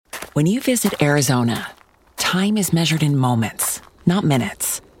When you visit Arizona, time is measured in moments, not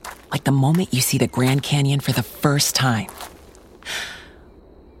minutes. Like the moment you see the Grand Canyon for the first time.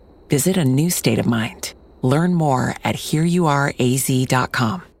 Visit a new state of mind. Learn more at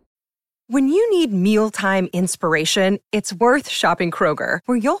hereyouareaz.com. When you need mealtime inspiration, it's worth shopping Kroger,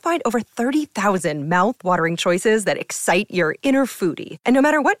 where you'll find over 30,000 mouth-watering choices that excite your inner foodie. And no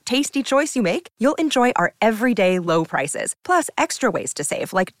matter what tasty choice you make, you'll enjoy our everyday low prices, plus extra ways to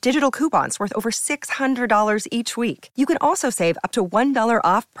save, like digital coupons worth over $600 each week. You can also save up to $1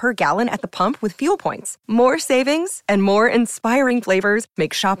 off per gallon at the pump with fuel points. More savings and more inspiring flavors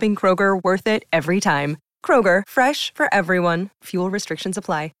make shopping Kroger worth it every time. Kroger, fresh for everyone. Fuel restrictions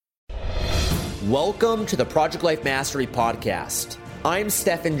apply. Welcome to the Project Life Mastery Podcast. I'm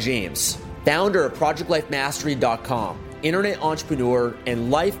Stephen James, founder of ProjectLifeMastery.com, internet entrepreneur and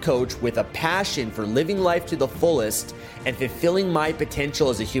life coach with a passion for living life to the fullest and fulfilling my potential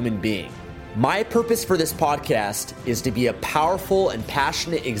as a human being. My purpose for this podcast is to be a powerful and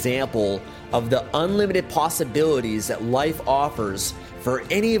passionate example of the unlimited possibilities that life offers for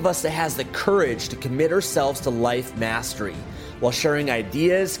any of us that has the courage to commit ourselves to life mastery, while sharing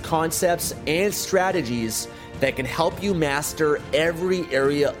ideas, concepts, and strategies that can help you master every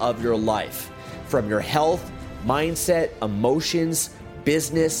area of your life, from your health, mindset, emotions,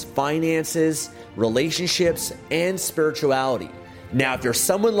 business, finances, relationships, and spirituality. Now, if you're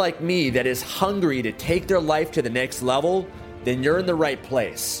someone like me that is hungry to take their life to the next level, then you're in the right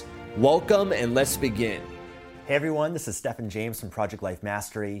place. Welcome, and let's begin. Hey everyone, this is Stephen James from Project Life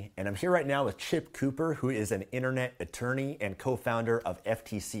Mastery, and I'm here right now with Chip Cooper, who is an internet attorney and co-founder of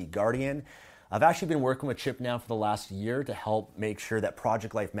FTC Guardian. I've actually been working with Chip now for the last year to help make sure that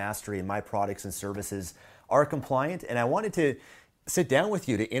Project Life Mastery and my products and services are compliant, and I wanted to sit down with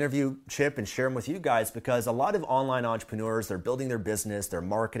you to interview Chip and share them with you guys, because a lot of online entrepreneurs, they're building their business, they're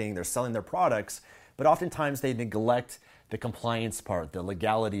marketing, they're selling their products, but oftentimes they neglect the compliance part, the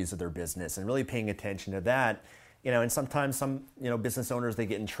legalities of their business, and really paying attention to that. And sometimes some, business owners, they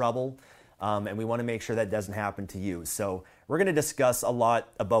get in trouble, and we want to make sure that doesn't happen to you. So we're going to discuss a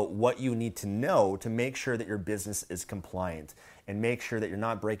lot about what you need to know to make sure that your business is compliant and make sure that you're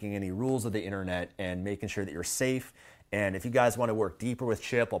not breaking any rules of the internet and making sure that you're safe. And if you guys want to work deeper with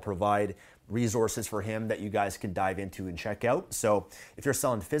Chip, I'll provide resources for him that you guys can dive into and check out. So if you're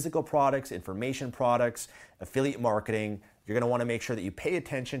selling physical products, information products, affiliate marketing, you're going to want to make sure that you pay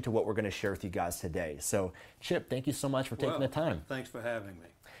attention to what we're going to share with you guys today. So Chip, thank you so much for taking the time. Thanks for having me.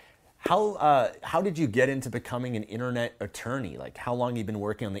 How did you get into becoming an internet attorney? Like, how long have you been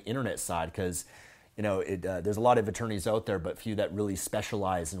working on the internet side? Because there's a lot of attorneys out there, but few that really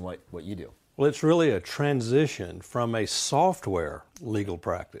specialize in what you do. Well, it's really a transition from a software legal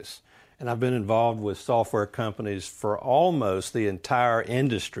practice. And I've been involved with software companies for almost the entire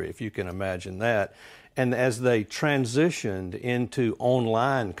industry, if you can imagine that. And as they transitioned into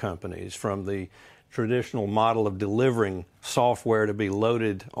online companies from the traditional model of delivering software to be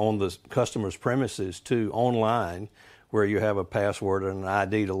loaded on the customer's premises to online, where you have a password and an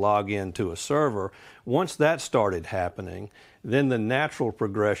ID to log into a server, once that started happening, then the natural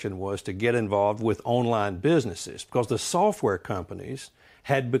progression was to get involved with online businesses, because the software companies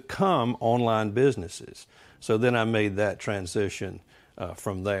had become online businesses. So then I made that transition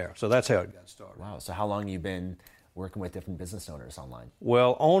from there. So that's how it got started. Wow. So how long have you been working with different business owners online?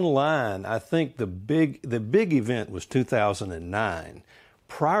 Well, online, I think the big event was 2009.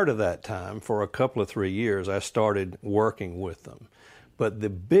 Prior to that time, for a couple of 3 years, I started working with them. But the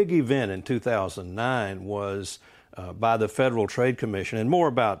big event in 2009 was by the Federal Trade Commission, and more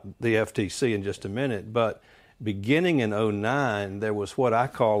about the FTC in just a minute, but beginning in 2009, there was what I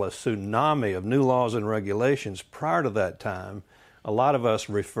call a tsunami of new laws and regulations. Prior to that time, a lot of us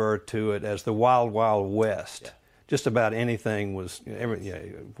refer to it as the Wild Wild West. Yeah. Just about anything was,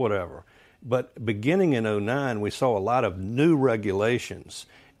 whatever. But beginning in 2009, we saw a lot of new regulations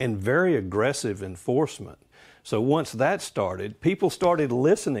and very aggressive enforcement. So once that started, people started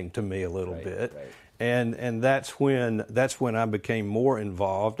listening to me a little bit. Right. And that's when I became more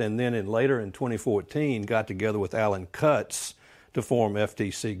involved. And then later in 2014, got together with Alan Cutts to form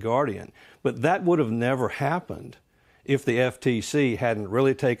FTC Guardian. But that would have never happened if the FTC hadn't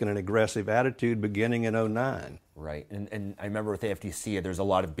really taken an aggressive attitude beginning in 2009. Right, and I remember with the FTC, there's a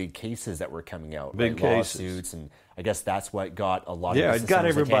lot of big cases that were coming out, big cases. Lawsuits, and I guess that's what got a lot of it got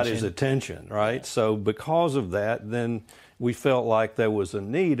everybody's attention, right? Yeah. So because of that, then we felt like there was a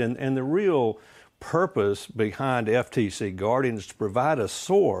need, and the real purpose behind FTC Guardian is to provide a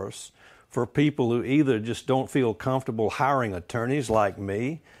source for people who either just don't feel comfortable hiring attorneys like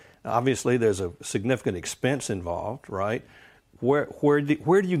me. Obviously, there's a significant expense involved, right? where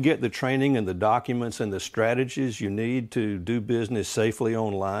do you get the training and the documents and the strategies you need to do business safely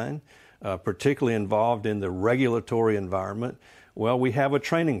online, particularly involved in the regulatory environment? Well, we have a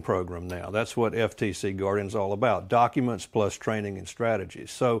training program now. That's what FTC Guardian's all about, documents plus training and strategies.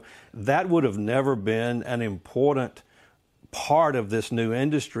 So that would have never been an important part of this new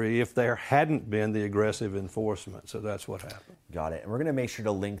industry if there hadn't been the aggressive enforcement. So that's what happened. Got it. And we're going to make sure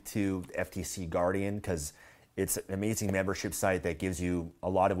to link to FTC Guardian because it's an amazing membership site that gives you a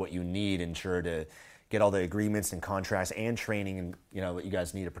lot of what you need in order to get all the agreements and contracts and training and what you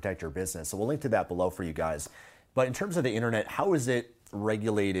guys need to protect your business. So we'll link to that below for you guys. But in terms of the internet, how is it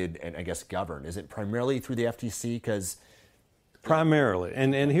regulated and I guess governed? Is it primarily through the FTC? Primarily.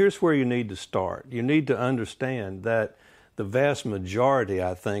 And here's where you need to start. You need to understand that the vast majority,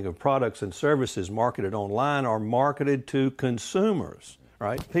 I think, of products and services marketed online are marketed to consumers,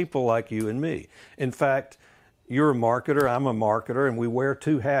 right? People like you and me. In fact, you're a marketer, I'm a marketer, and we wear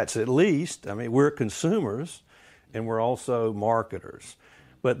two hats at least. I mean, we're consumers and we're also marketers.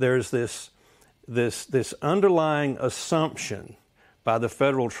 But there's this underlying assumption by the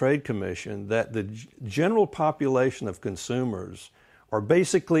Federal Trade Commission that the general population of consumers are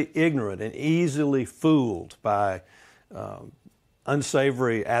basically ignorant and easily fooled by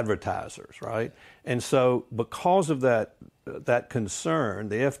unsavory advertisers, right? And so because of that concern,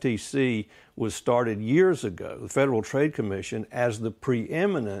 the FTC was started years ago, the Federal Trade Commission, as the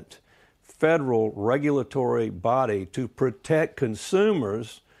preeminent federal regulatory body to protect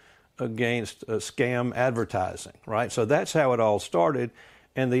consumers against scam advertising, right? So that's how it all started.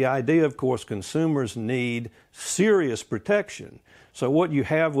 And the idea, of course, consumers need serious protection. So what you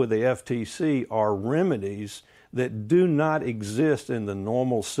have with the FTC are remedies that do not exist in the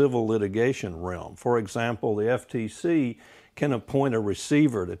normal civil litigation realm. For example, the FTC can appoint a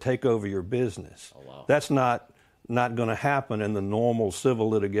receiver to take over your business. Oh, wow. That's not going to happen in the normal civil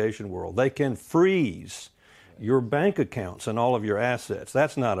litigation world. They can freeze your bank accounts and all of your assets.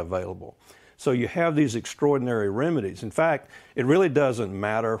 That's not available. So you have these extraordinary remedies. In fact, it really doesn't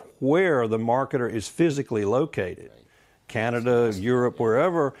matter where the marketer is physically located. Canada, Europe,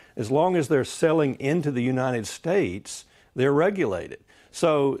 wherever, as long as they're selling into the United States, they're regulated.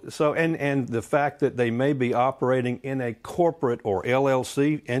 So the fact that they may be operating in a corporate or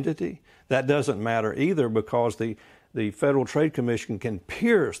LLC entity, that doesn't matter either because the Federal Trade Commission can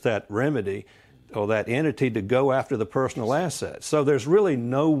pierce that remedy or that entity to go after the personal assets. So there's really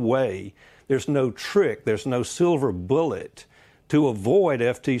no way, there's no trick, there's no silver bullet to avoid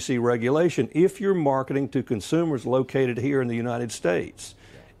FTC regulation if you're marketing to consumers located here in the United States.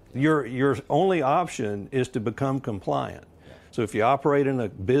 Your only option is to become compliant. So if you operate in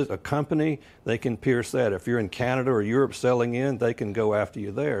a company, they can pierce that. If you're in Canada or Europe selling in, they can go after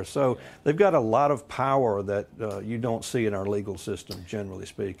you there. So they've got a lot of power that you don't see in our legal system, generally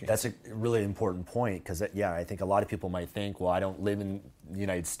speaking. That's a really important point because, I think a lot of people might think, well, I don't live in the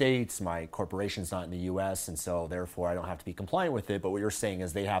United States, my corporation's not in the U.S., and so therefore I don't have to be compliant with it. But what you're saying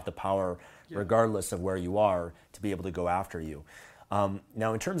is they have the power, regardless of where you are, to be able to go after you.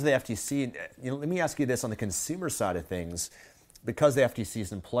 Now, in terms of the FTC, let me ask you this on the consumer side of things. Because the FTC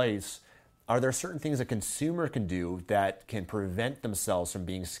is in place, are there certain things a consumer can do that can prevent themselves from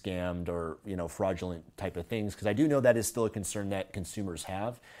being scammed or fraudulent type of things? Because I do know that is still a concern that consumers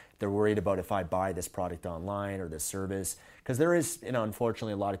have. They're worried about if I buy this product online or this service, because there is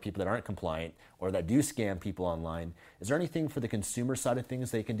unfortunately a lot of people that aren't compliant or that do scam people online. Is there anything for the consumer side of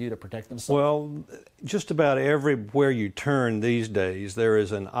things they can do to protect themselves? Well, just about everywhere you turn these days, there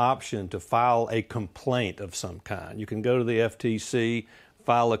is an option to file a complaint of some kind. You can go to the FTC,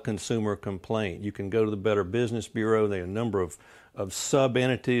 file a consumer complaint. You can go to the Better Business Bureau. There are a number of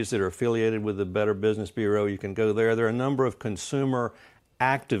sub-entities that are affiliated with the Better Business Bureau. You can go there. There are a number of consumer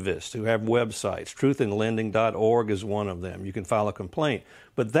activists who have websites. Truthinlending.org is one of them. You can file a complaint.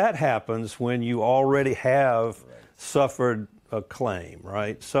 But that happens when you already have suffered a claim,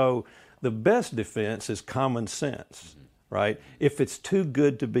 right? So the best defense is common sense, right? If it's too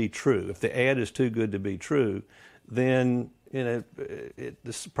good to be true, if the ad is too good to be true, then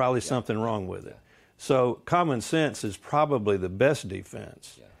there's probably something wrong with it. So common sense is probably the best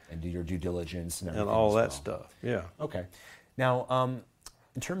defense. And do your due diligence and all that stuff. Yeah. Okay. Now,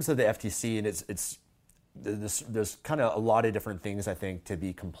 in terms of the FTC, and there's kind of a lot of different things, I think, to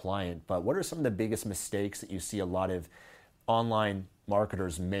be compliant, but what are some of the biggest mistakes that you see a lot of online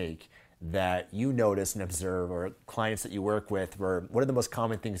marketers make that you notice and observe, or clients that you work with, or what are the most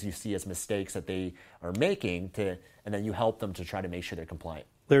common things you see as mistakes that they are making and then you help them to try to make sure they're compliant?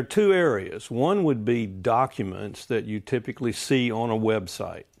 There are two areas. One would be documents that you typically see on a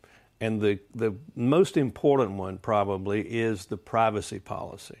website. And the most important one probably is the privacy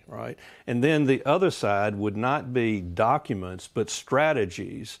policy, right? And then the other side would not be documents, but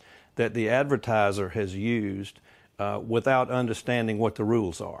strategies that the advertiser has used without understanding what the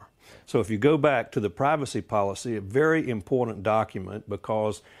rules are. So if you go back to the privacy policy, a very important document,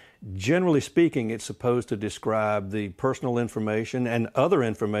 because generally speaking, it's supposed to describe the personal information and other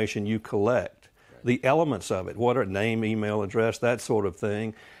information you collect, the elements of it, what are name, email address, that sort of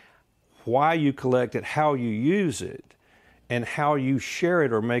thing, why you collect it, how you use it, and how you share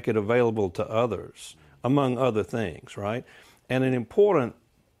it or make it available to others, among other things, right? And an important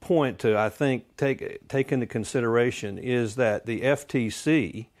point to, I think, take into consideration is that the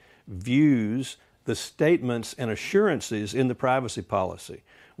FTC views the statements and assurances in the privacy policy.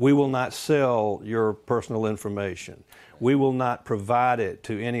 We will not sell your personal information. We will not provide it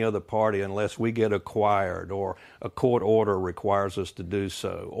to any other party unless we get acquired or a court order requires us to do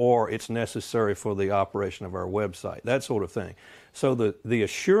so, or it's necessary for the operation of our website, that sort of thing. So the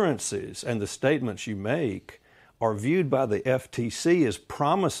assurances and the statements you make are viewed by the FTC as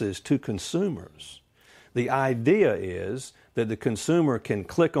promises to consumers. The idea is that the consumer can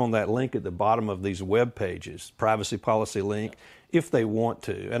click on that link at the bottom of these web pages, privacy policy link, if they want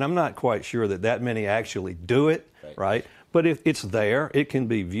to. And I'm not quite sure that many actually do it, right? But if it's there, it can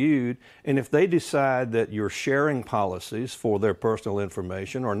be viewed. And if they decide that your sharing policies for their personal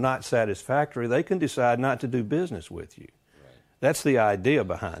information are not satisfactory, they can decide not to do business with you. That's the idea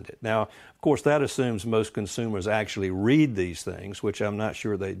behind it. Now, of course, that assumes most consumers actually read these things, which I'm not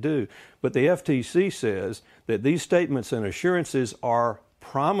sure they do. But the FTC says that these statements and assurances are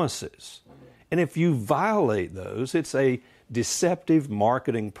promises. And if you violate those, it's a deceptive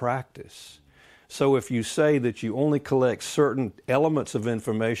marketing practice. So if you say that you only collect certain elements of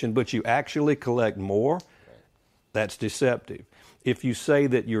information, but you actually collect more, that's deceptive. If you say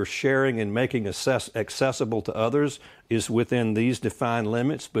that you're sharing and making accessible to others is within these defined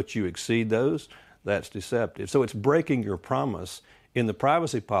limits, but you exceed those, that's deceptive. So it's breaking your promise in the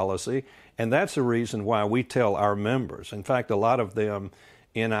privacy policy, and that's the reason why we tell our members. In fact, a lot of them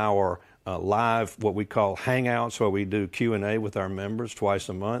in our live, what we call Hangouts, where we do Q&A with our members twice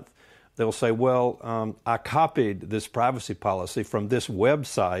a month, they'll say, well, I copied this privacy policy from this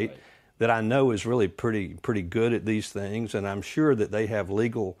website that I know is really pretty good at these things, and I'm sure that they have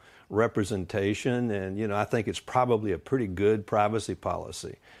legal representation, and I think it's probably a pretty good privacy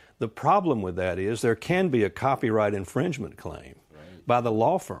policy. The problem with that is there can be a copyright infringement claim by the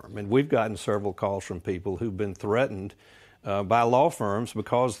law firm, and we've gotten several calls from people who've been threatened by law firms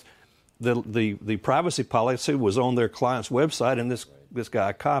because the privacy policy was on their client's website, and this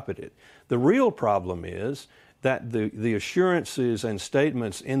guy copied it. The real problem is that the assurances and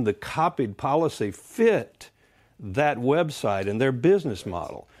statements in the copied policy fit that website and their business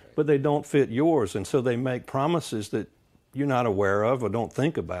model, but they don't fit yours. And so they make promises that you're not aware of or don't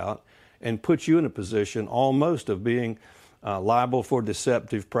think about and put you in a position almost of being liable for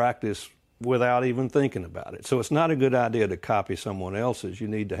deceptive practice without even thinking about it. So it's not a good idea to copy someone else's. You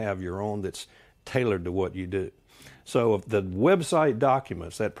need to have your own that's tailored to what you do. So if the website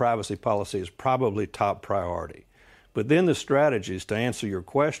documents, that privacy policy is probably top priority. But then the strategies, to answer your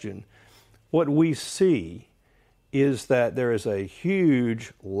question, what we see is that there is a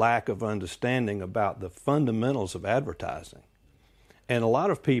huge lack of understanding about the fundamentals of advertising. And a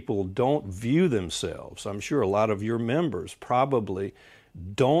lot of people don't view themselves, I'm sure a lot of your members probably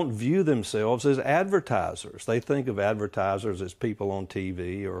don't view themselves as advertisers. They think of advertisers as people on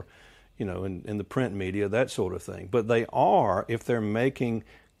TV or in the print media, that sort of thing. But they are if they're making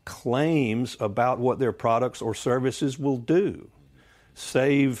claims about what their products or services will do.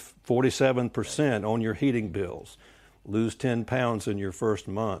 Save 47% on your heating bills, lose 10 pounds in your first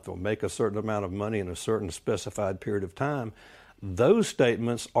month, or make a certain amount of money in a certain specified period of time. Those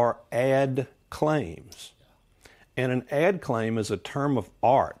statements are ad claims. And an ad claim is a term of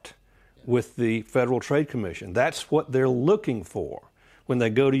art with the Federal Trade Commission. That's what they're looking for. When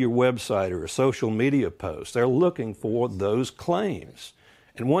they go to your website or a social media post, they're looking for those claims.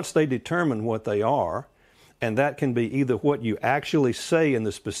 And once they determine what they are, and that can be either what you actually say in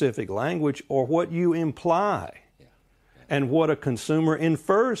the specific language or what you imply, and what a consumer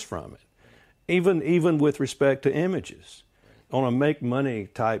infers from it, even with respect to images. On a make money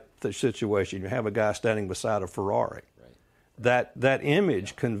type situation, you have a guy standing beside a Ferrari. That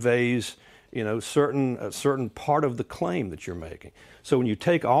image conveys a certain part of the claim that you're making. So when you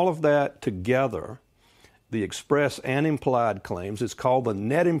take all of that together, the express and implied claims, it's called the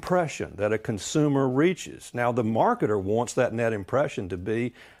net impression that a consumer reaches. Now, the marketer wants that net impression to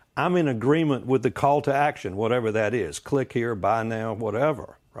be, I'm in agreement with the call to action, whatever that is. Click here, buy now,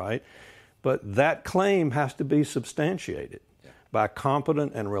 whatever. right? But that claim has to be substantiated by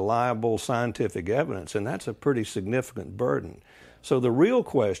competent and reliable scientific evidence, and that's a pretty significant burden. So the real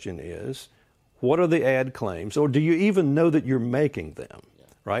question is, what are the ad claims, or do you even know that you're making them,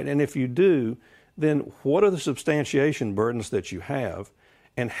 right? And if you do, then what are the substantiation burdens that you have,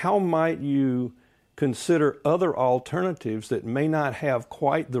 and how might you consider other alternatives that may not have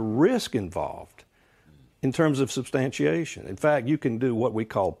quite the risk involved in terms of substantiation? In fact, you can do what we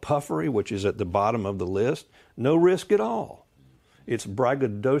call puffery, which is at the bottom of the list, no risk at all. It's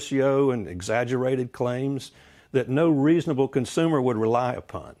braggadocio and exaggerated claims that no reasonable consumer would rely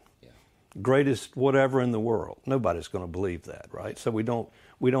upon. Greatest whatever in the world. Nobody's going to believe that, right? So we don't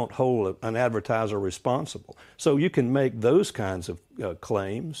hold an advertiser responsible. So you can make those kinds of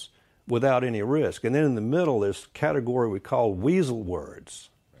claims without any risk. And then in the middle, there's a category we call weasel words.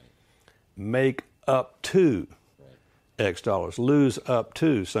 Make up to X dollars, lose up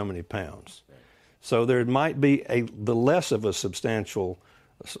to so many pounds. So there might be the less of a substantiation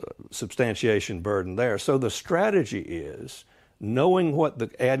burden there. So the strategy is knowing what the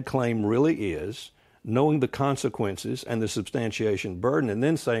ad claim really is, knowing the consequences and the substantiation burden, and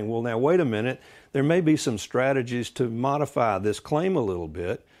then saying, well, now wait a minute, there may be some strategies to modify this claim a little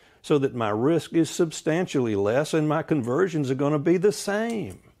bit so that my risk is substantially less and my conversions are going to be the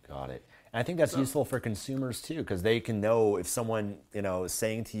same. Got it. And I think that's useful for consumers too, because they can know if someone, is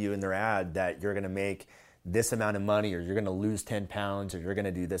saying to you in their ad that you're going to make this amount of money, or you're going to lose 10 pounds, or you're going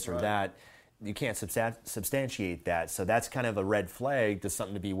to do this or that. You can't substantiate that. So that's kind of a red flag, just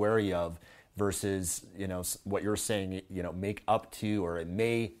something to be wary of, versus, what you're saying, make up to, or it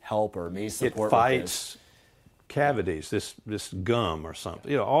may help, or it may support. It fights cavities, this gum or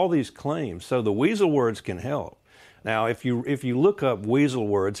something. All these claims. So the weasel words can help. Now, if you look up weasel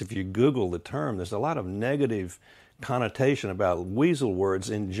words, if you Google the term, there's a lot of negative connotation about weasel words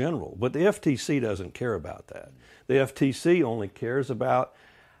in general. But the FTC doesn't care about that. The FTC only cares about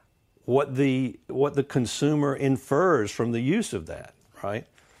what the consumer infers from the use of that, right?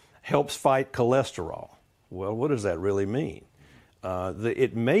 Helps fight cholesterol. Well, what does that really mean?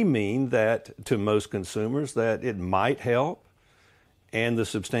 It may mean that to most consumers that it might help, and the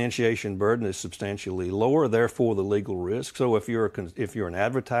substantiation burden is substantially lower, therefore the legal risk. So if you're an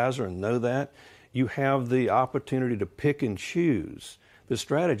advertiser and know that, you have the opportunity to pick and choose the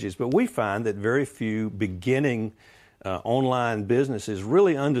strategies. But we find that very few beginning online businesses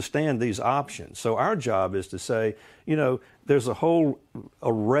really understand these options. So our job is to say, there's a whole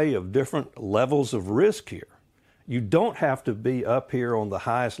array of different levels of risk here. You don't have to be up here on the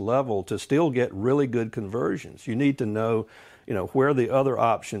highest level to still get really good conversions. You need to know, where the other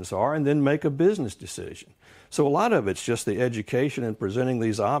options are, and then make a business decision. So a lot of it's just the education and presenting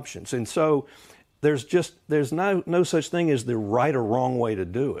these options. And so there's no such thing as the right or wrong way to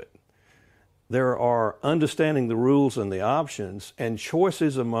do it. There are understanding the rules and the options and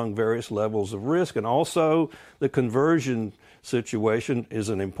choices among various levels of risk. And also the conversion situation is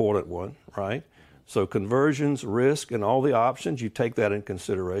an important one, right? So conversions, risk, and all the options, you take that in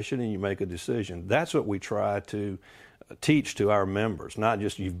consideration and you make a decision. That's what we try to teach to our members, not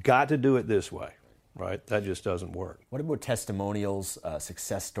just you've got to do it this way, right? That just doesn't work. What about testimonials,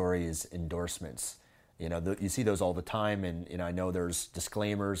 success stories, endorsements? You see those all the time, and I know there's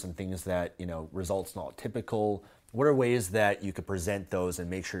disclaimers and things that, results not typical. What are ways that you could present those and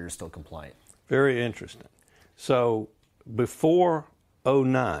make sure you're still compliant? Very interesting. So before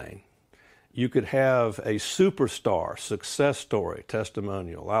 2009, you could have a superstar success story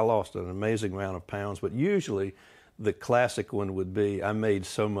testimonial. I lost an amazing amount of pounds, but usually the classic one would be, I made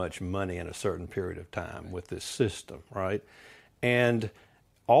so much money in a certain period of time with this system, right? And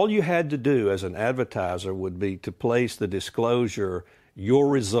all you had to do as an advertiser would be to place the disclosure, your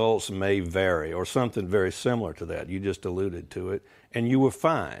results may vary, or something very similar to that. You just alluded to it, and you were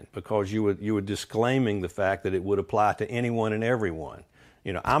fine because you were disclaiming the fact that it would apply to anyone and everyone.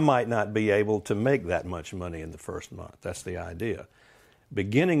 I might not be able to make that much money in the first month. That's the idea.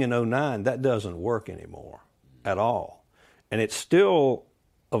 Beginning in 2009, that doesn't work anymore at all. And it's still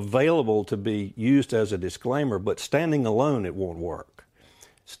available to be used as a disclaimer, but standing alone, it won't work.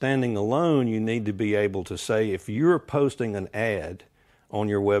 Standing alone, you need to be able to say, if you're posting an ad on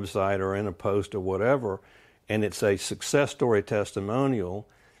your website or in a post or whatever, and it's a success story testimonial,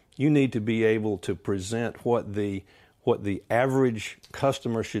 you need to be able to present what the average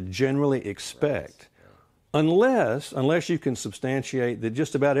customer should generally expect. Unless you can substantiate that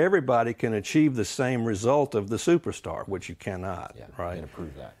just about everybody can achieve the same result of the superstar, which you cannot, right? You can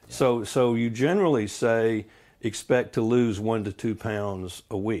prove that. Yeah. So you generally say expect to lose 1 to 2 pounds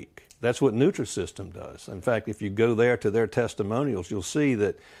a week. That's what Nutrisystem does. In fact, if you go there to their testimonials, you'll see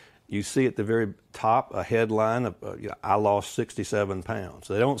that you see at the very top a headline of, I lost 67 pounds.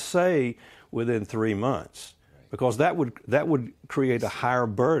 They don't say within 3 months, because that would create a higher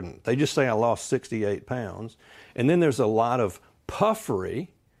burden. They just say I lost 68 pounds. And then there's a lot of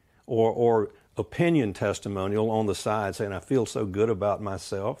puffery or opinion testimonial on the side saying I feel so good about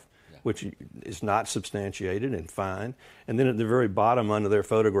myself, which is not substantiated and fine. And then at the very bottom under their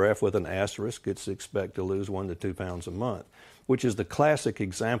photograph with an asterisk, it's expect to lose 1 to 2 pounds a month, which is the classic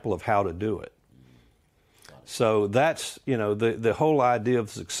example of how to do it. So that's, the whole idea of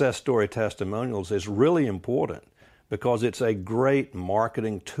success story testimonials is really important because it's a great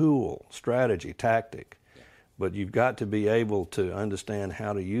marketing tool, strategy, tactic. But you've got to be able to understand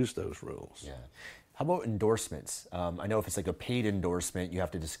how to use those rules. Yeah. How about endorsements? I know if it's like a paid endorsement, you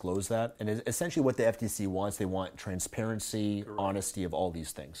have to disclose that. And essentially what the FTC wants, they want transparency, honesty of all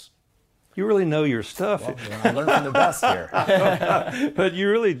these things. You really know your stuff. Well, I learned from the best here. But you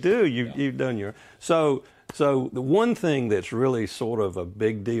really do. You've done your... So the one thing that's really sort of a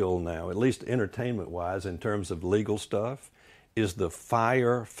big deal now, at least entertainment-wise in terms of legal stuff, is the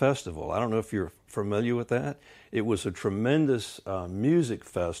Fire Festival. I don't know if you're familiar with that. It was a tremendous music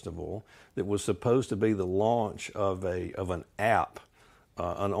festival that was supposed to be the launch of an app,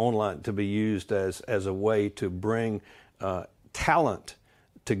 an online, to be used as a way to bring talent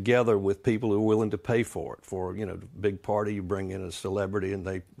together with people who are willing to pay for it. For, big party, you bring in a celebrity and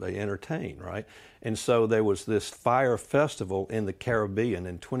they entertain, right? And so there was this Fire Festival in the Caribbean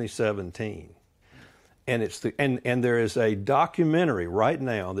in 2017. And and there is a documentary right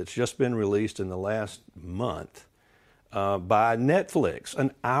now that's just been released in the last month by Netflix,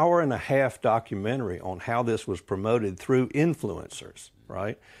 an 1.5-hour documentary on how this was promoted through influencers,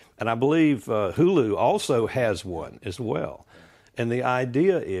 right? And I believe Hulu also has one as well. And the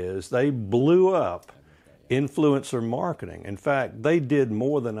idea is they blew up influencer marketing. In fact, they did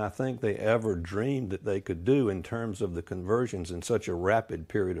more than I think they ever dreamed that they could do in terms of the conversions in such a rapid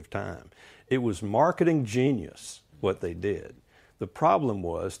period of time. It was marketing genius what they did. The problem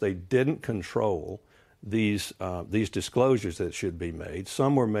was they didn't control these disclosures that should be made.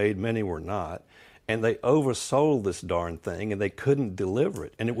 Some were made, many were not. And they oversold this darn thing and they couldn't deliver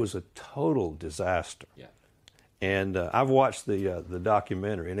it. And it was a total disaster. Yeah. And I've watched the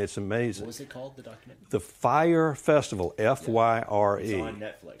documentary, and it's amazing. What was it called, the documentary? The Fire Festival, F-Y-R-E. It's on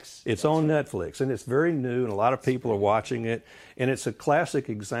Netflix. It's on Netflix, and it's very new, and a lot of people are watching it. And it's a classic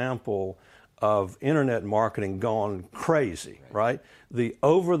example of internet marketing gone crazy, right? The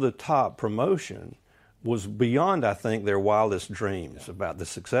over-the-top promotion was beyond, I think, their wildest dreams about the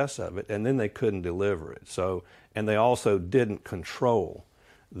success of it, and then they couldn't deliver it. So, and they also didn't control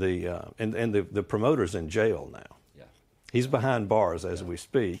the promoter's in jail now. Yeah. He's behind bars as we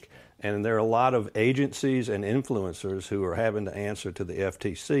speak, and there are a lot of agencies and influencers who are having to answer to the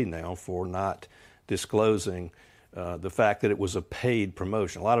FTC now for not disclosing the fact that it was a paid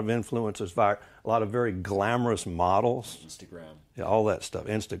promotion. A lot of influencers, a lot of very glamorous models. Instagram. Yeah, all that stuff.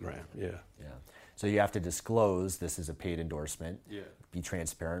 Instagram, yeah. Yeah. So you have to disclose this is a paid endorsement. Yeah. Be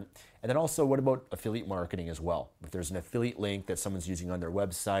transparent. And then also, what about affiliate marketing as well? If there's an affiliate link that someone's using on their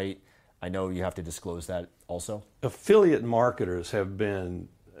website, I know you have to disclose that also. Affiliate marketers have been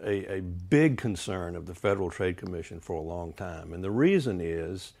a big concern of the Federal Trade Commission for a long time. And the reason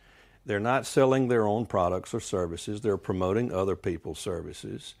is they're not selling their own products or services. They're promoting other people's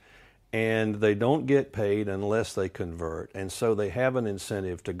services. And they don't get paid unless they convert. And so they have an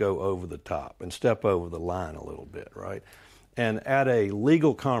incentive to go over the top and step over the line a little bit, right? And at a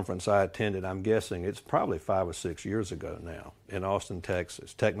legal conference I attended, I'm guessing it's probably 5 or 6 years ago now, in Austin,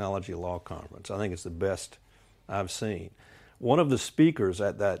 Texas, Technology Law Conference. I think it's the best I've seen. One of the speakers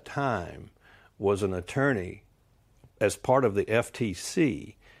at that time was an attorney as part of the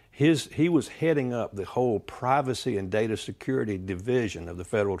FTC. He was heading up the whole privacy and data security division of the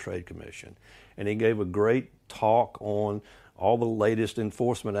Federal Trade Commission. And he gave a great talk on all the latest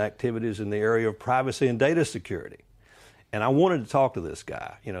enforcement activities in the area of privacy and data security. And I wanted to talk to this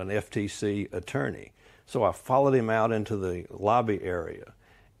guy, an FTC attorney. So I followed him out into the lobby area,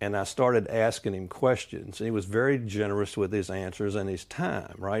 and I started asking him questions. And he was very generous with his answers and his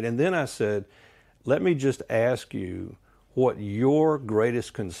time, right? And then I said, let me just ask you what your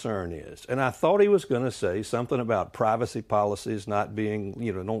greatest concern is. And I thought he was going to say something about privacy policies not being,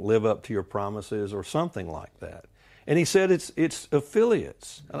 don't live up to your promises or something like that. And he said, it's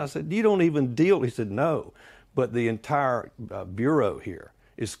affiliates. And I said, you don't even deal. He said, no. But the entire bureau here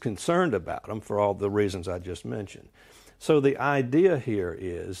is concerned about them for all the reasons I just mentioned. So the idea here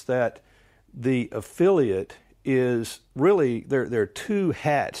is that the affiliate is really, there are two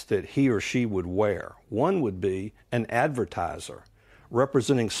hats that he or she would wear. One would be an advertiser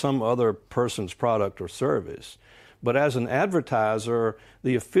representing some other person's product or service. But as an advertiser,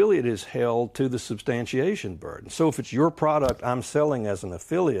 the affiliate is held to the substantiation burden. So if it's your product I'm selling as an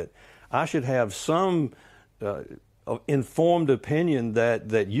affiliate, I should have some informed opinion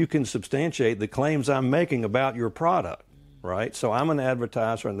that you can substantiate the claims I'm making about your product, right? So I'm an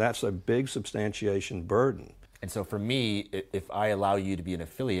advertiser, and that's a big substantiation burden. And so for me, if I allow you to be an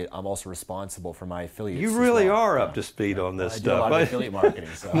affiliate, I'm also responsible for my affiliates. You really are up to speed on this stuff. I do a lot of affiliate marketing.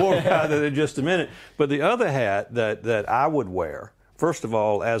 So. More about that in just a minute. But the other hat that I would wear, first of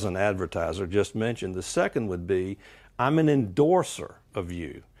all, as an advertiser, just mentioned, the second would be I'm an endorser of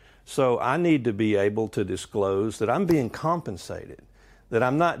you. So I need to be able to disclose that I'm being compensated, that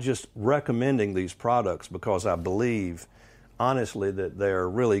I'm not just recommending these products because I believe, honestly, that they're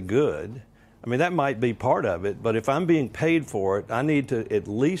really good. I mean, that might be part of it, but if I'm being paid for it, I need to at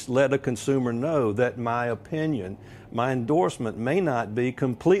least let a consumer know that my opinion, my endorsement may not be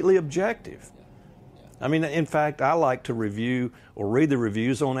completely objective. I mean, in fact, I like to review or read the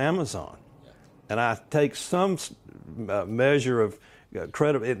reviews on Amazon, and I take some measure of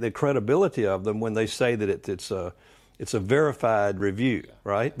the credibility of them when they say that it's a verified review,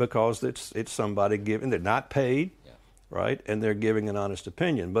 right? Because it's somebody giving, they're not paid. Right, and they're giving an honest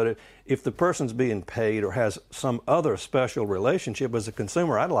opinion. But if the person's being paid or has some other special relationship as a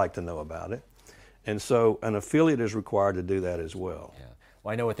consumer, I'd like to know about it. And so an affiliate is required to do that as well. Yeah.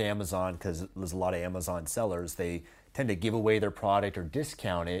 Well, I know with Amazon, because there's a lot of Amazon sellers, they tend to give away their product or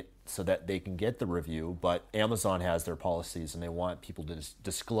discount it so that they can get the review. But Amazon has their policies, and they want people to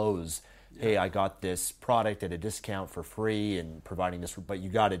disclose, hey, I got this product at a discount for free and providing this, but you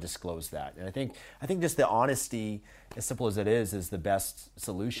got to disclose that. And I think just the honesty, as simple as it is the best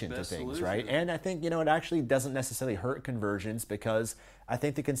solution to things, right? And I think, it actually doesn't necessarily hurt conversions because I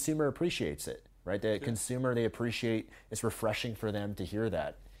think the consumer appreciates it, right? The consumer, they appreciate, it's refreshing for them to hear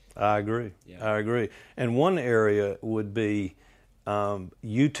that. I agree. I agree. And one area would be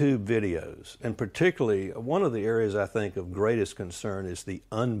YouTube videos, and particularly one of the areas I think of greatest concern is the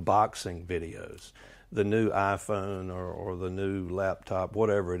unboxing videos. The new iPhone or the new laptop,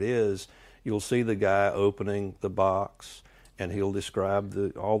 whatever it is, you'll see the guy opening the box, and he'll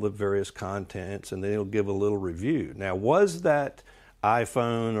describe all the various contents, and then he'll give a little review. Now, was that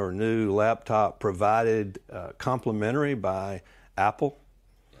iPhone or new laptop provided complimentary by Apple,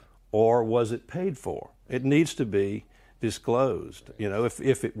 or was it paid for? It needs to be disclosed.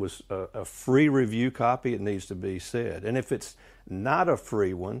 If it was a free review copy, it needs to be said. And if it's not a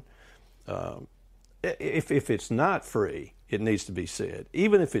free one, if it's not free, it needs to be said.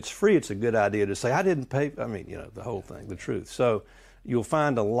 Even if it's free, it's a good idea to say, I didn't pay, the whole thing, the truth. So you'll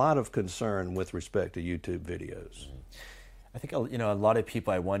find a lot of concern with respect to YouTube videos. I think, a lot of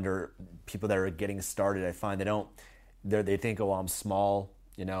people, I wonder, people that are getting started, I find they think, oh, I'm small,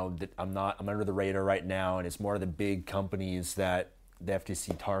 I'm under the radar right now, and it's more of the big companies that the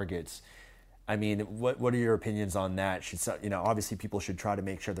FTC targets. I mean, what are your opinions on that? Obviously people should try to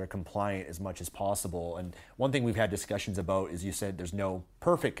make sure they're compliant as much as possible. And one thing we've had discussions about is, you said there's no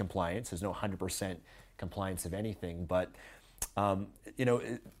perfect compliance, there's no 100% compliance of anything. But,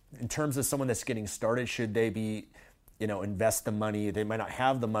 in terms of someone that's getting started, should they be, invest the money? They might not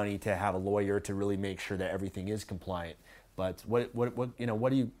have the money to have a lawyer to really make sure that everything is compliant. But what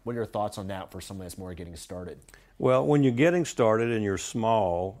are your thoughts on that for someone that's more getting started? Well, when you're getting started and you're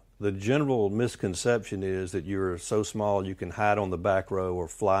small, the general misconception is that you're so small you can hide on the back row or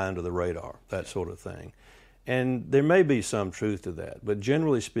fly under the radar, that sort of thing. And there may be some truth to that, but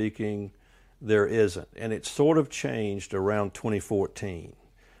generally speaking, there isn't. And it sort of changed around 2014.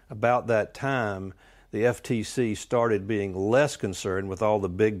 About that time, the FTC started being less concerned with all the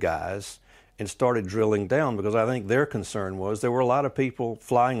big guys and started drilling down, because I think their concern was there were a lot of people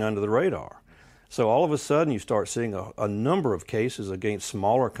flying under the radar. So all of a sudden you start seeing a number of cases against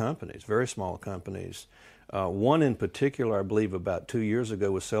smaller companies, very small companies. One in particular, I believe about 2 years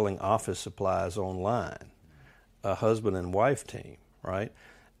ago, was selling office supplies online, a husband and wife team, right?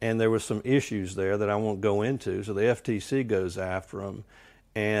 And there were some issues there that I won't go into, so the FTC goes after them,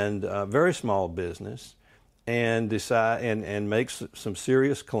 and very small business, and makes some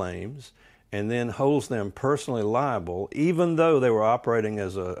serious claims, and then holds them personally liable, even though they were operating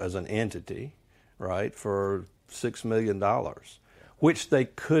as an entity, right, for $6 million, which they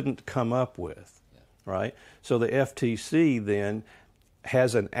couldn't come up with, right? So the FTC then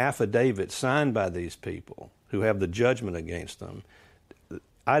has an affidavit signed by these people who have the judgment against them,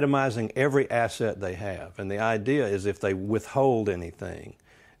 itemizing every asset they have. And the idea is if they withhold anything,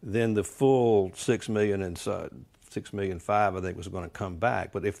 then the full $6 million and $6.5 million, I think, was going to come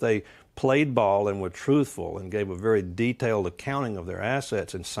back. But if they played ball and were truthful and gave a very detailed accounting of their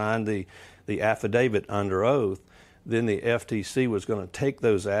assets and signed the affidavit under oath, then the FTC was going to take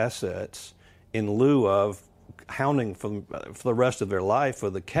those assets in lieu of hounding for the rest of their life for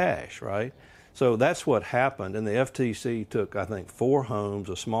the cash, right? So that's what happened. And the FTC took, I think, 4 homes,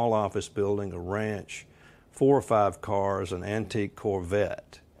 a small office building, a ranch, 4 or 5 cars, an antique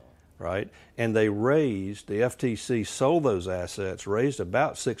Corvette, right? And the FTC sold those assets, raised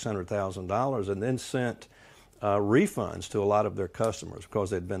about $600,000, and then sent refunds to a lot of their customers because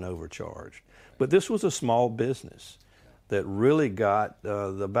they'd been overcharged. But this was a small business that really got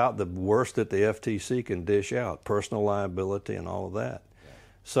about the worst that the FTC can dish out, personal liability and all of that.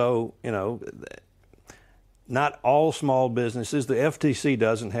 So, not all small businesses, the FTC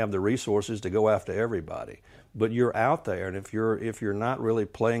doesn't have the resources to go after everybody. But you're out there, and if you're not really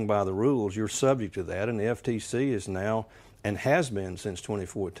playing by the rules, you're subject to that. And the FTC is now, and has been since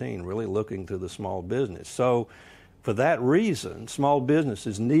 2014, really looking to the small business. So for that reason, small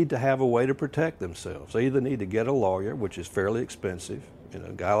businesses need to have a way to protect themselves. They either need to get a lawyer, which is fairly expensive, a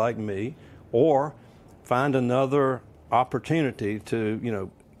guy like me, or find another opportunity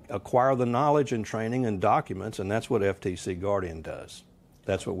to, acquire the knowledge and training and documents, and that's what FTC Guardian does.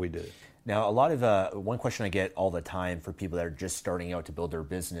 That's what we do. Now, a lot of one question I get all the time for people that are just starting out to build their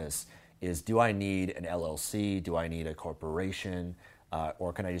business is, do I need an LLC? Do I need a corporation?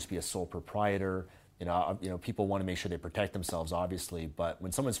 Or can I just be a sole proprietor? People want to make sure they protect themselves, obviously, but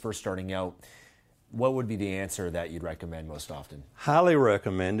when someone's first starting out, what would be the answer that you'd recommend most often? Highly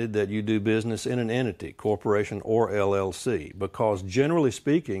recommended that you do business in an entity, corporation or LLC, because generally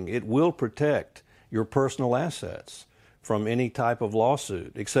speaking, it will protect your personal assets from any type of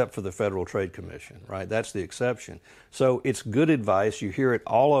lawsuit, except for the Federal Trade Commission, right? That's the exception. So it's good advice. You hear it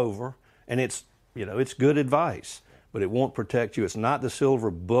all over, and it's good advice, but it won't protect you. It's not the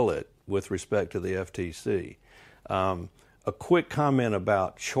silver bullet with respect to the FTC. A quick comment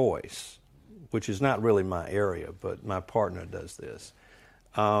about choice, which is not really my area, but my partner does this.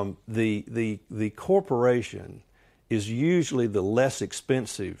 The corporation is usually the less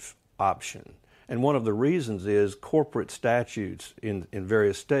expensive option. And one of the reasons is corporate statutes in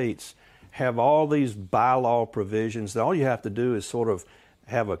various states have all these bylaw provisions. All you have to do is sort of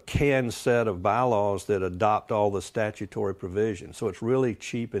have a canned set of bylaws that adopt all the statutory provisions. So it's really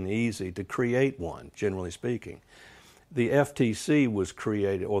cheap and easy to create one, generally speaking. The FTC was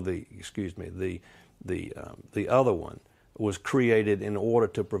created, or the other one was created in order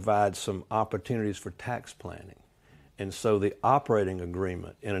to provide some opportunities for tax planning. And so the operating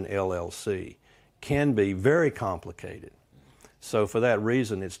agreement in an LLC can be very complicated. So for that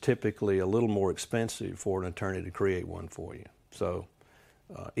reason, it's typically a little more expensive for an attorney to create one for you. So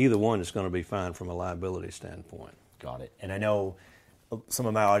either one is going to be fine from a liability standpoint. Got it. And I know some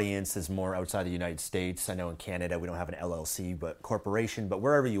of my audience is more outside the United States. I know in Canada we don't have an LLC, but corporation, but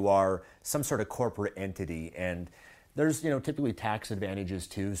wherever you are, some sort of corporate entity. And there's, typically tax advantages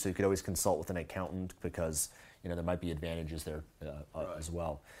too, so you could always consult with an accountant because, there might be advantages there as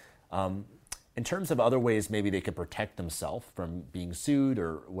well. In terms of other ways maybe they could protect themselves from being sued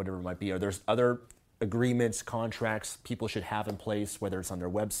or whatever it might be, are there other agreements, contracts people should have in place, whether it's on their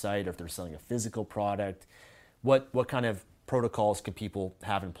website or if they're selling a physical product? What kind of protocols can people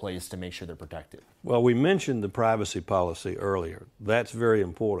have in place to make sure they're protected? Well, we mentioned the privacy policy earlier. That's very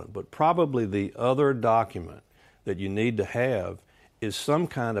important. But probably the other document that you need to have is some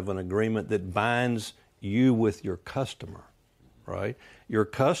kind of an agreement that binds you with your customer, right? Your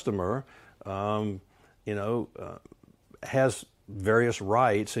customer, has various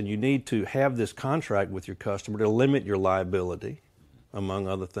rights, and you need to have this contract with your customer to limit your liability, among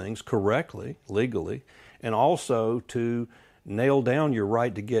other things, correctly, legally, and also to nail down your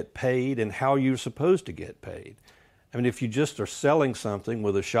right to get paid and how you're supposed to get paid. I mean, if you just are selling something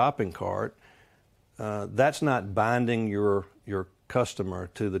with a shopping cart, that's not binding your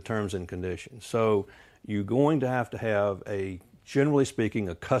customer to the terms and conditions. So you're going to have generally speaking,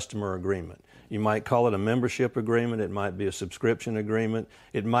 a customer agreement. You might call it a membership agreement. It might be a subscription agreement.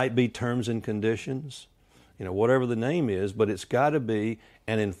 It might be terms and conditions, whatever the name is, but it's got to be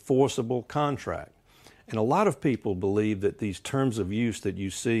an enforceable contract. And a lot of people believe that these terms of use that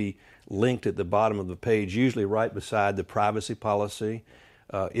you see linked at the bottom of the page, usually right beside the privacy policy,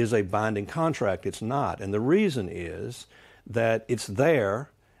 is a binding contract. It's not. And the reason is that it's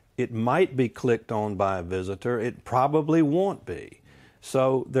there. It might be clicked on by a visitor. It probably won't be.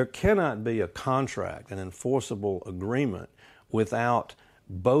 So there cannot be a contract, an enforceable agreement, without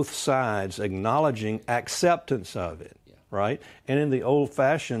both sides acknowledging acceptance of it. right? And in the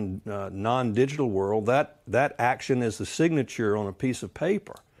old-fashioned non-digital world, that action is the signature on a piece of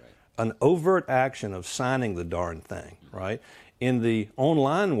paper, an overt action of signing the darn thing, right? In the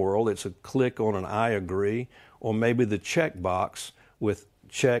online world, it's a click on an I agree, or maybe the check box with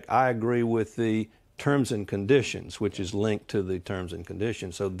check I agree with the terms and conditions, which is linked to the terms and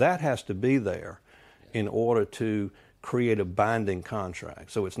conditions. So that has to be there in order to create a binding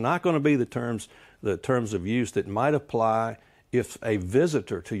contract. So it's not going to be the terms of use that might apply if a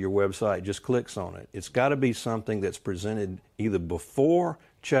visitor to your website just clicks on it. It's got to be something that's presented either before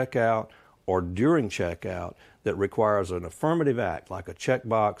checkout or during checkout that requires an affirmative act, like a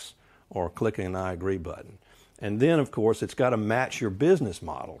checkbox or clicking an I agree button. And then, of course, it's got to match your business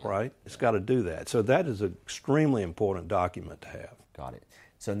model, right? It's got to do that. So that is an extremely important document to have. Got it.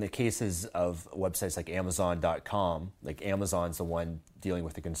 So in the cases of websites like Amazon.com, like Amazon's the one dealing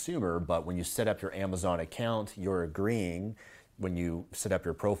with the consumer, but when you set up your Amazon account, you're agreeing, when you set up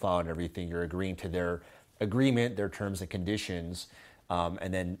your profile and everything, you're agreeing to their agreement, their terms and conditions,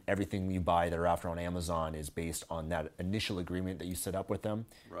 and then everything you buy thereafter on Amazon is based on that initial agreement that you set up with them.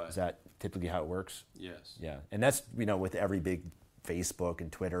 Right. Is that typically how it works? Yes. Yeah, and that's, with every big Facebook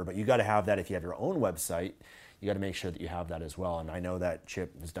and Twitter, but you got to have that if you have your own website. You got to make sure that you have that as well. And I know that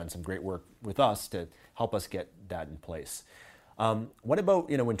Chip has done some great work with us to help us get that in place. What about,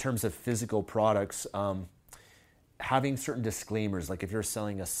 in terms of physical products, having certain disclaimers, like if you're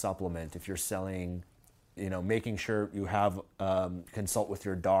selling a supplement, if you're selling, making sure you have consult with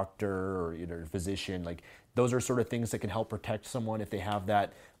your doctor or your physician, like those are sort of things that can help protect someone if they have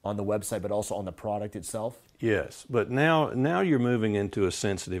that on the website, but also on the product itself? Yes, but now you're moving into a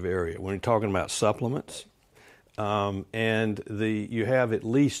sensitive area. When you're talking about supplements, and you have at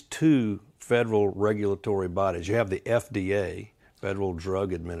least two federal regulatory bodies. You have the FDA, Federal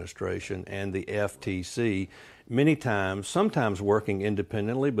Drug Administration, and the FTC, sometimes working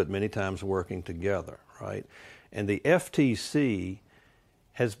independently, but many times working together, right? And the FTC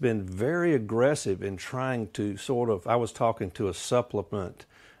has been very aggressive in trying to I was talking to a supplement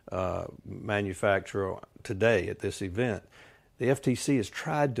manufacturer today at this event. The FTC has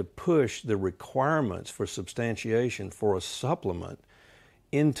tried to push the requirements for substantiation for a supplement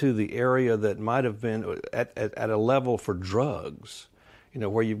into the area that might have been at a level for drugs,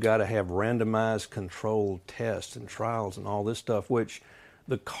 where you've got to have randomized controlled tests and trials and all this stuff, which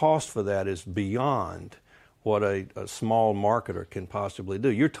the cost for that is beyond what a small marketer can possibly do.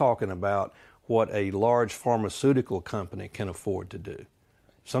 You're talking about what a large pharmaceutical company can afford to do.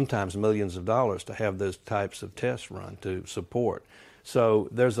 Sometimes millions of dollars to have those types of tests run to support. So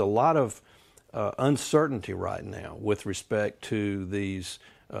there's a lot of uncertainty right now with respect to these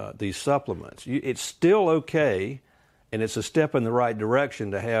supplements. It's still okay, and it's a step in the right direction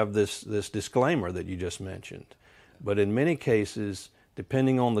to have this disclaimer that you just mentioned. But in many cases,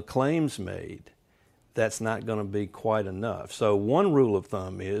 depending on the claims made, that's not going to be quite enough. So one rule of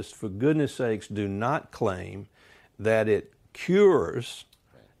thumb is, for goodness sakes, do not claim that it cures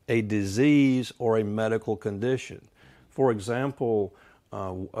a disease or a medical condition. For example,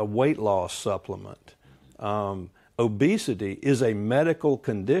 a weight loss supplement. Obesity is a medical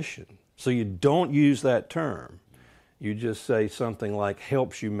condition, so you don't use that term. You just say something like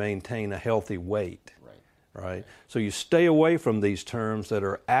helps you maintain a healthy weight. Right? So you stay away from these terms that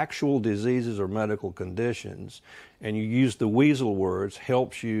are actual diseases or medical conditions, and you use the weasel words,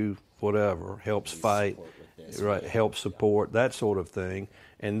 helps you whatever, helps fight, right, helps support, that sort of thing.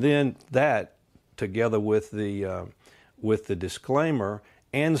 And then that, together with the disclaimer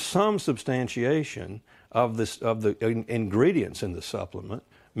and some substantiation of the ingredients in the supplement,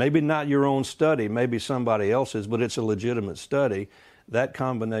 maybe not your own study, maybe somebody else's, but it's a legitimate study, that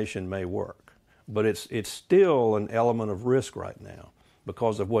combination may work. But it's still an element of risk right now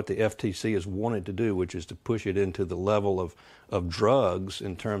because of what the FTC has wanted to do, which is to push it into the level of drugs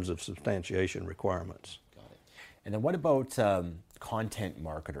in terms of substantiation requirements. Got it. And then what about content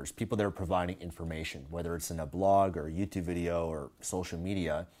marketers, people that are providing information, whether it's in a blog or a YouTube video or social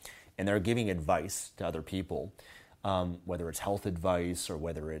media, and they're giving advice to other people, whether it's health advice or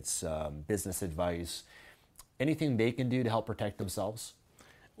whether it's business advice, anything they can do to help protect themselves?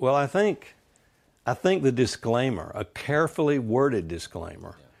 Well, I think the disclaimer, a carefully worded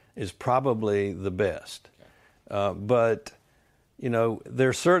disclaimer, is probably the best. But, there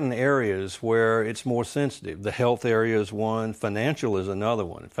are certain areas where it's more sensitive. The health area is one, financial is another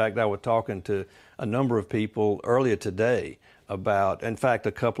one. In fact, I was talking to a number of people earlier today about, in fact,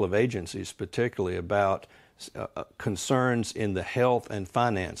 a couple of agencies particularly, about concerns in the health and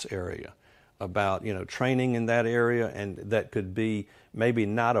finance area. about training in that area, and that could be maybe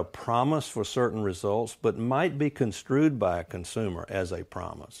not a promise for certain results, but might be construed by a consumer as a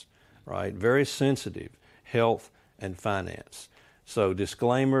promise, right? Very sensitive, health and finance. So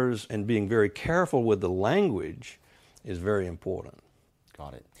disclaimers and being very careful with the language is very important.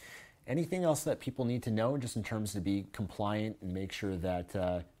 Got it. Anything else that people need to know just in terms to be compliant and make sure that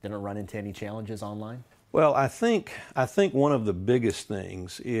they don't run into any challenges online? Well, I think one of the biggest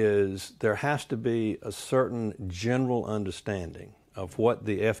things is there has to be a certain general understanding of what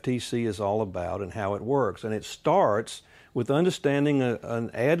the FTC is all about and how it works. And it starts with understanding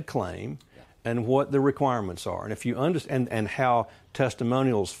an ad claim and what the requirements are. And if you understand and how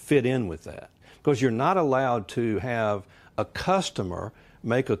testimonials fit in with that. Because you're not allowed to have a customer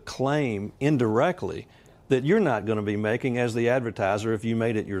make a claim indirectly that you're not going to be making as the advertiser if you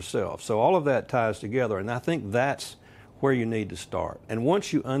made it yourself. So all of that ties together, and I think that's where you need to start. And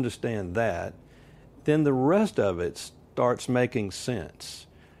once you understand that, then the rest of it starts making sense.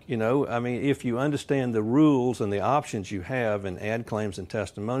 If you understand the rules and the options you have in ad claims and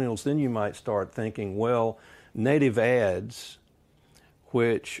testimonials, then you might start thinking, well, native ads,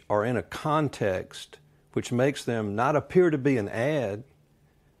 which are in a context which makes them not appear to be an ad,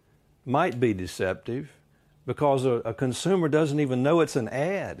 might be deceptive, because a consumer doesn't even know it's an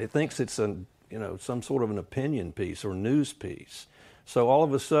ad. It thinks it's some sort of an opinion piece or news piece. So all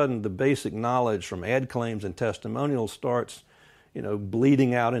of a sudden, the basic knowledge from ad claims and testimonials starts,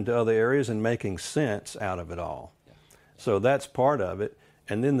 bleeding out into other areas and making sense out of it all. So that's part of it.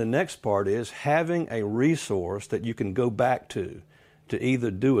 And then the next part is having a resource that you can go back to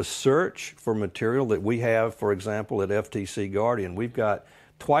either do a search for material that we have, for example, at FTC Guardian. We've got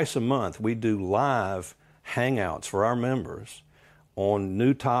twice a month, we do live hangouts for our members on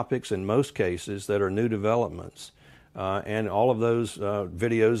new topics, in most cases that are new developments, and all of those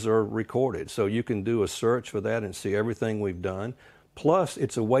videos are recorded, so you can do a search for that and see everything we've done. Plus,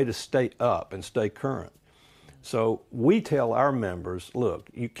 it's a way to stay up and stay current. So we tell our members, look,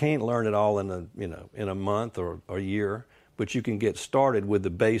 you can't learn it all in a month or a year, but you can get started with the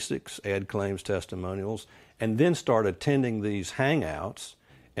basics, ad claims, testimonials, and then start attending these hangouts,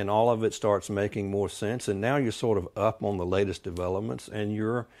 and all of it starts making more sense. And now you're sort of up on the latest developments, and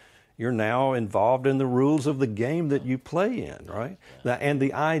you're now involved in the rules of the game that you play in, right? Now, and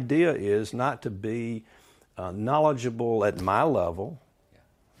the idea is not to be knowledgeable at my level,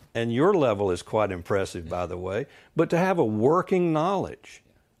 and your level is quite impressive, by the way, but to have a working knowledge,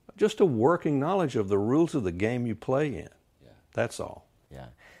 just a working knowledge of the rules of the game you play in. That's all. Yeah.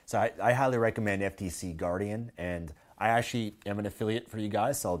 So I highly recommend FTC Guardian, and I actually am an affiliate for you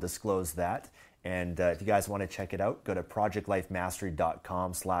guys, so I'll disclose that. And if you guys want to check it out, go to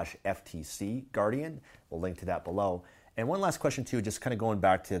projectlifemastery.com/FTC Guardian. We'll link to that below. And one last question too, just kind of going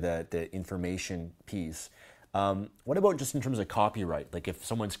back to the information piece. What about just in terms of copyright? Like if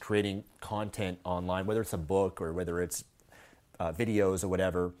someone's creating content online, whether it's a book or whether it's videos or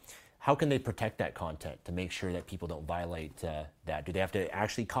whatever, how can they protect that content to make sure that people don't violate that? Do they have to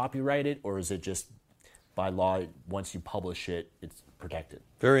actually copyright it, or is it just by law, once you publish it, it's protected?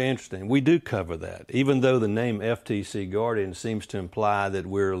 Very interesting. We do cover that. Even though the name FTC Guardian seems to imply that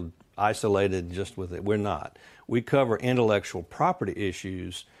we're isolated just with it, we're not. We cover intellectual property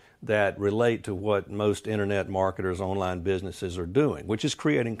issues that relate to what most internet marketers, online businesses are doing, which is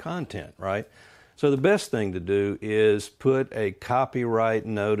creating content, right? So the best thing to do is put a copyright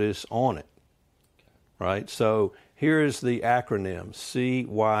notice on it, right? So here is the acronym,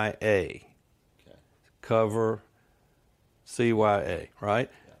 CYA. Cover CYA, right?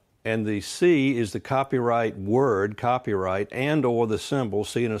 And the C is the copyright word, copyright, and or the symbol,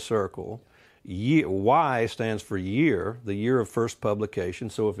 C in a circle. Y stands for year, the year of first publication,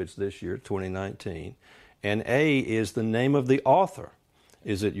 so if it's this year, 2019. And A is the name of the author.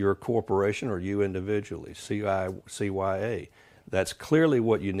 Is it your corporation or you individually? CYA. That's clearly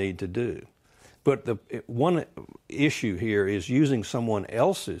what you need to do. But the one issue here is using someone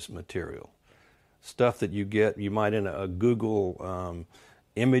else's material. Stuff that you might in a Google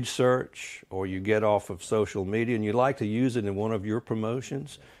image search, or you get off of social media and you like to use it in one of your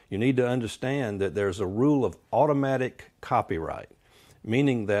promotions. You need to understand that there's a rule of automatic copyright,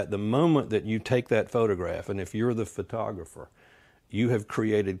 meaning that the moment that you take that photograph, and if you're the photographer, you have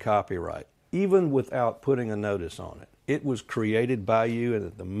created copyright, even without putting a notice on it. It was created by you, and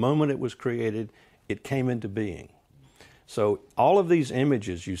at the moment it was created, it came into being. So all of these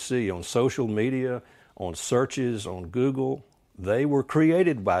images you see on social media, on searches, on Google, they were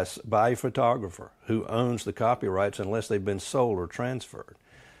created by a photographer who owns the copyrights unless they've been sold or transferred.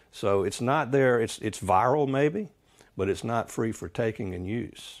 So it's not there, it's viral maybe, but it's not free for taking and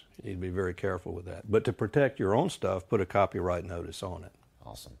use. You need to be very careful with that. But to protect your own stuff, put a copyright notice on it.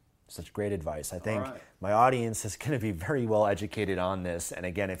 Awesome. Such great advice. I think my audience is going to be very well educated on this. And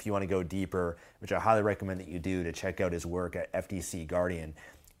again, if you want to go deeper, which I highly recommend that you do, to check out his work at FTC Guardian.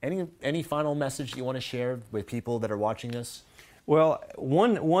 Any final message you want to share with people that are watching this? Well,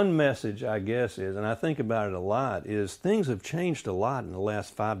 one message, I guess, is, and I think about it a lot, is things have changed a lot in the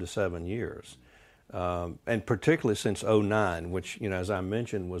last 5 to 7 years. And particularly since 2009, which, as I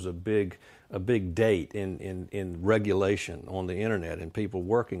mentioned, was a big date in regulation on the internet and people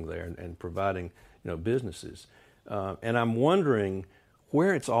working there and providing, businesses. And I'm wondering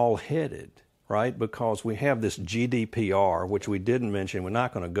where it's all headed, right? Because we have this GDPR, which we didn't mention. We're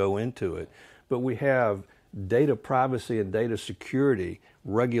not going to go into it, but we have data privacy and data security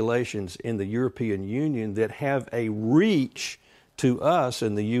regulations in the European Union that have a reach to us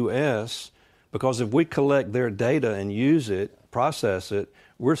in the U.S., because if we collect their data and use it, process it,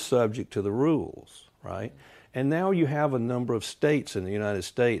 we're subject to the rules, right? And now you have a number of states in the United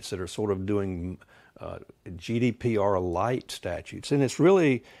States that are sort of doing GDPR light statutes. And it's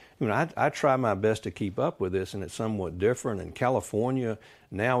really, I try my best to keep up with this, and it's somewhat different. And California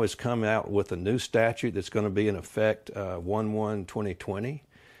now has come out with a new statute that's going to be in effect 1/1/2020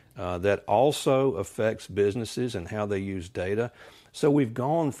 that also affects businesses and how they use data. So we've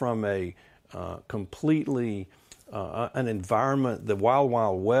gone from a completely an environment, the wild,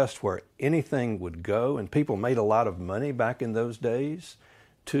 wild west, where anything would go and people made a lot of money back in those days,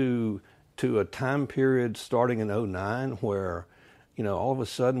 to a time period starting in 2009 where, all of a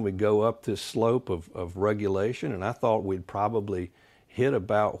sudden we go up this slope of regulation, and I thought we'd probably hit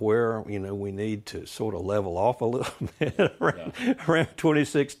about where, we need to sort of level off a little bit around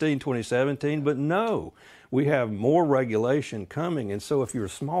 2016, 2017, but no. We have more regulation coming, and so if you're a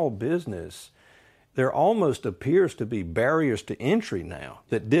small business, there almost appears to be barriers to entry now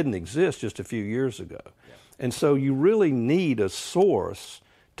that didn't exist just a few years ago. Yeah. And so you really need a source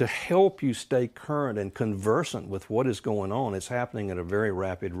to help you stay current and conversant with what is going on. It's happening at a very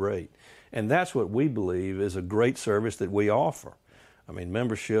rapid rate. And that's what we believe is a great service that we offer. I mean,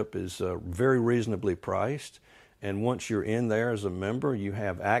 membership is very reasonably priced. And once you're in there as a member, you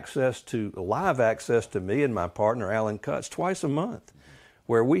have live access to me and my partner, Alan Cutts, twice a month,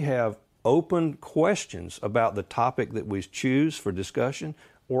 where we have open questions about the topic that we choose for discussion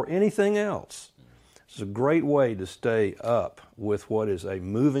or anything else. It's a great way to stay up with what is a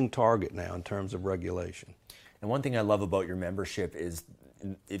moving target now in terms of regulation. And one thing I love about your membership is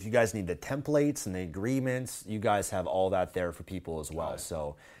if you guys need the templates and the agreements, you guys have all that there for people as well. Right.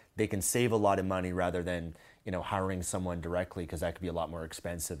 So they can save a lot of money rather than hiring someone directly, because that could be a lot more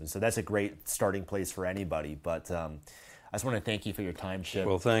expensive. And so that's a great starting place for anybody. But I just want to thank you for your time, Chip.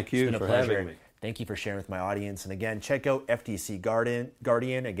 Well, thank you for having me. Thank you for sharing with my audience. And again, check out FTC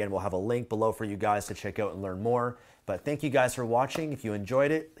Guardian. Again, we'll have a link below for you guys to check out and learn more. But thank you guys for watching. If you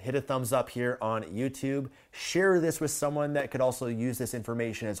enjoyed it, hit a thumbs up here on YouTube. Share this with someone that could also use this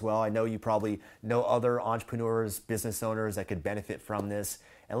information as well. I know you probably know other entrepreneurs, business owners that could benefit from this.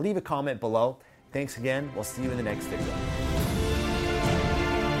 And leave a comment below. Thanks again. We'll see you in the next video.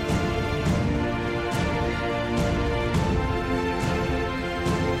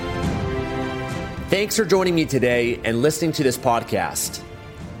 Thanks for joining me today and listening to this podcast.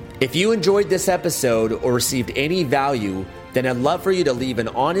 If you enjoyed this episode or received any value, then I'd love for you to leave an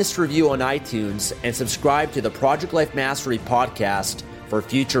honest review on iTunes and subscribe to the Project Life Mastery podcast for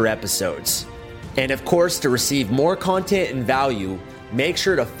future episodes. And of course, to receive more content and value, make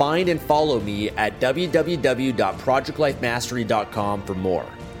sure to find and follow me at www.projectlifemastery.com for more.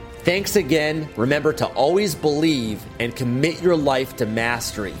 Thanks again. Remember to always believe and commit your life to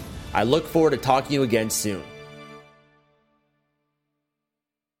mastery. I look forward to talking to you again soon.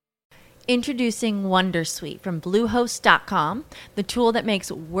 Introducing Wondersuite from Bluehost.com, the tool that makes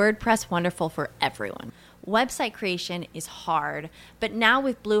WordPress wonderful for everyone. Website creation is hard, but now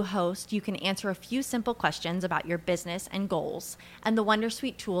with Bluehost, you can answer a few simple questions about your business and goals, and the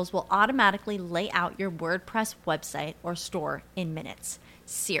Wondersuite tools will automatically lay out your WordPress website or store in minutes.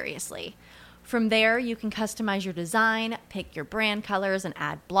 Seriously. From there, you can customize your design, pick your brand colors, and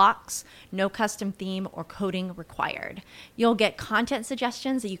add blocks. No custom theme or coding required. You'll get content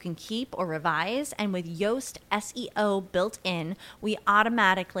suggestions that you can keep or revise, and with Yoast SEO built in, we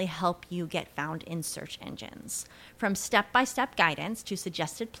automatically help you get found in search engines. From step-by-step guidance to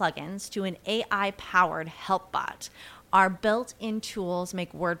suggested plugins to an AI-powered help bot, our built-in tools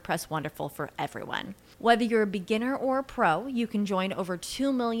make WordPress wonderful for everyone. Whether you're a beginner or a pro, you can join over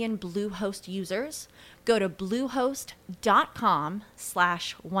 2 million Bluehost users. Go to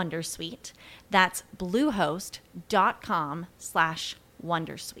bluehost.com/Wondersuite. That's bluehost.com/Wondersuite.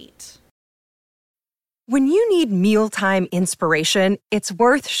 wondersuite. When you need mealtime inspiration, it's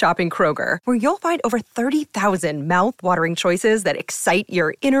worth shopping Kroger, where you'll find over 30,000 mouth-watering choices that excite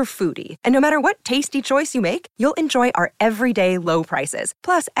your inner foodie. And no matter what tasty choice you make, you'll enjoy our everyday low prices,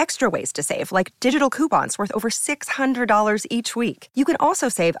 plus extra ways to save, like digital coupons worth over $600 each week. You can also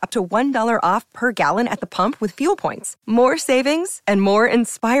save up to $1 off per gallon at the pump with fuel points. More savings and more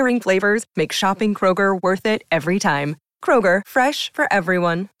inspiring flavors make shopping Kroger worth it every time. Kroger, fresh for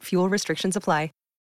everyone. Fuel restrictions apply.